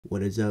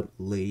What is up,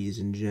 ladies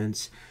and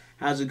gents?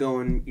 How's it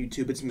going,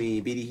 YouTube? It's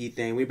me, BD Heat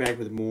Thing. We're back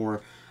with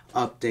more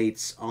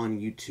updates on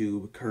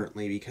YouTube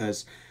currently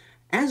because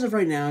as of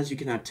right now, as you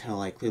cannot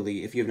tell, if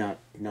you have not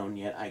known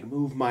yet, I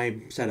moved my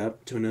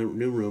setup to a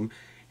new room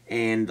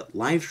and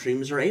live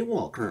streams are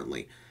AWOL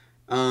currently.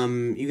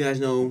 You guys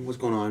know what's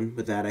going on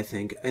with that, I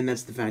think, and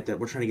that's the fact that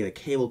we're trying to get a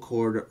cable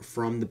cord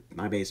from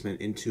my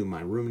basement into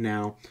my room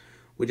now,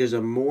 which is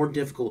a more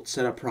difficult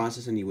setup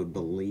process than you would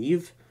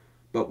believe,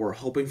 but we're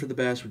hoping for the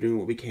best. We're doing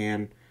what we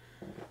can.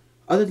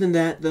 Other than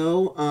that,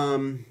 though,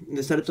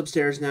 the setup's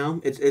upstairs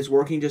now. It's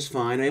working just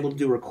fine. I'm able to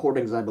do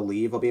recordings, I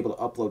believe. I'll be able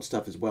to upload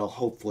stuff as well,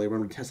 hopefully. We're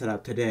going to test that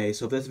out today.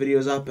 So if this video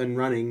is up and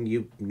running,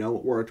 you know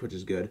it worked, which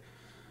is good.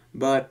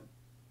 But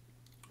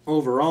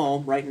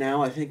overall, right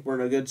now, I think we're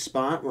in a good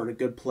spot. We're in a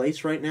good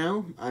place right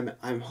now.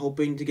 I'm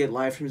hoping to get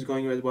live streams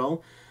going as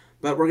well.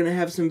 But we're going to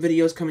have some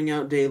videos coming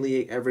out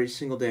daily, every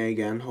single day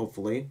again,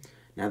 hopefully.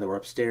 Now that we're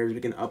upstairs, we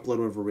can upload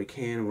whenever we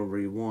can, whenever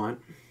we want.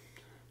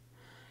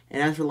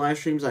 And as for live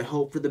streams, I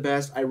hope for the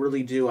best. I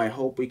really do. I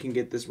hope we can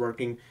get this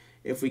working.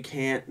 If we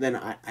can't, then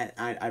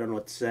I don't know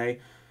what to say.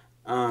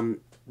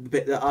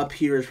 The up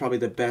here is probably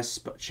the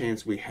best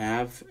chance we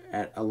have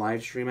at a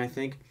live stream, I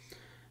think.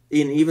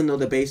 And even though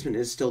the basement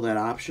is still that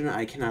option,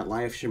 I cannot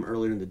live stream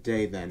earlier in the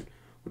day then,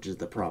 which is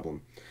the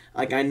problem.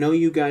 Like, I know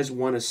you guys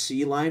want to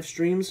see live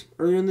streams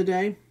earlier in the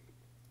day,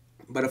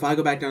 but if I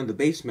go back down to the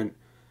basement,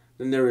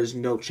 then there is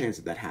no chance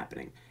of that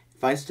happening.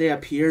 If I stay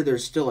up here,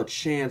 there's still a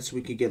chance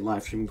we could get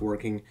live streaming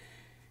working.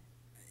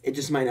 It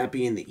just might not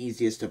be in the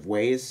easiest of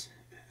ways,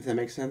 if that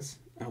makes sense.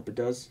 I hope it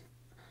does.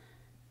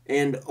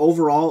 And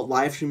overall,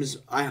 live streams,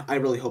 I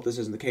really hope this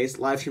isn't the case.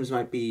 Live streams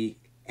might be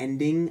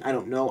ending. I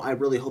don't know. I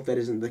really hope that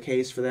isn't the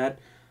case for that,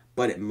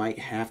 but it might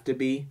have to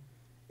be.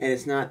 And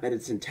it's not that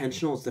it's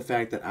intentional. It's the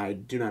fact that I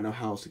do not know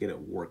how else to get it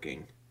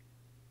working.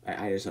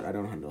 I don't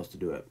know how else to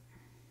do it.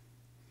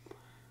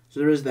 So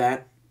there is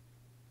that.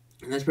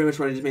 And that's pretty much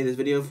what I just made this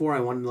video for.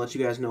 I wanted to let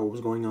you guys know what was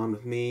going on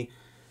with me.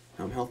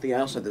 I'm healthy. I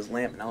also have this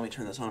lamp. Now let me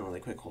turn this on really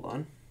quick. Hold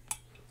on.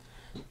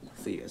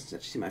 So you guys can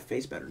actually see my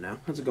face better now.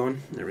 How's it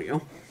going? There we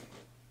go.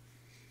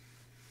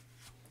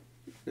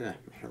 Yeah,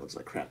 my hair looks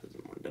like crap,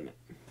 doesn't it?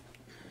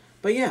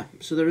 But yeah,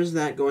 so there is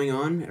that going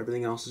on.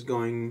 Everything else is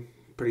going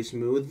pretty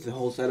smooth. The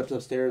whole setup's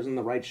upstairs on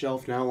the right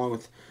shelf now, along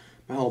with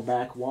my whole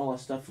back wall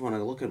of stuff. When I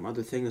look at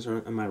other things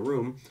in my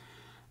room.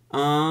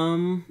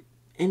 And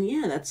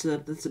yeah,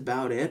 that's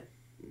about it.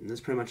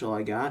 That's pretty much all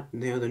I got.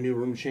 The new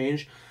room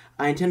change.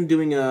 I intend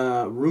doing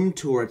a room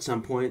tour at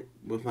some point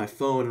with my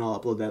phone, and I'll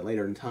upload that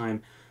later in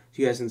time.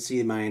 So you guys can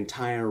see my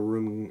entire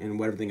room and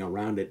everything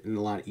around it in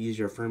a lot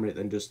easier format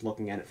than just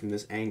looking at it from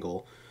this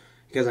angle.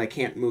 Because I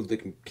can't move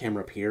the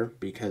camera up here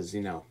because,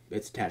 you know,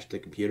 it's attached to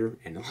the computer.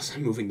 And unless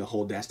I'm moving the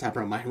whole desktop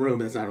around my room,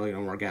 that's not really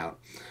going to work out.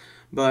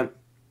 But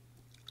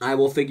I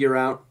will figure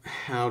out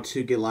how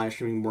to get live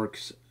streaming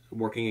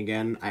working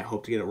again. I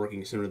hope to get it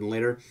working sooner than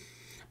later.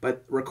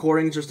 But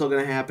recordings are still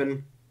going to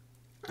happen.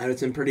 I've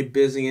been pretty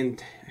busy and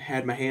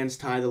had my hands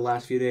tied the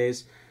last few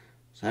days,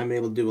 so I haven't been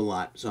able to do a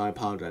lot, so I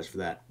apologize for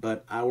that.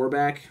 But we're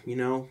back, you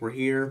know, we're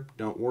here,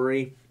 don't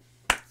worry.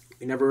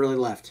 We never really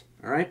left,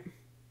 alright?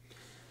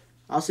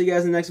 I'll see you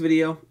guys in the next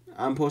video.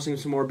 I'm posting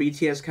some more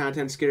BTS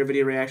content, scary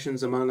video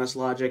reactions, Among Us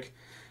logic.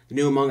 The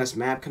new Among Us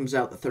map comes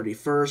out the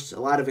 31st. A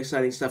lot of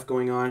exciting stuff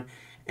going on.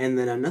 And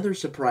then another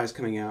surprise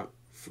coming out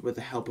with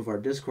the help of our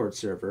Discord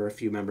server. A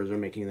few members are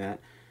making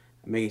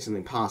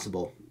something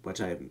possible,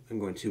 which I am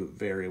going to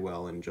very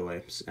well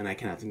enjoy, and I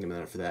cannot thank them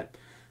enough for that.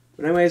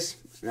 But anyways,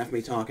 enough of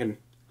me talking.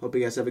 Hope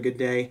you guys have a good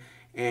day,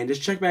 and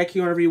just check back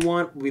here whenever you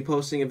want. We'll be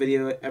posting a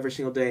video every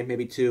single day,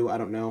 maybe two, I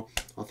don't know.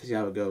 I'll see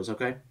how it goes,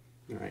 okay?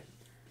 Alright.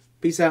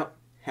 Peace out.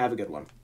 Have a good one.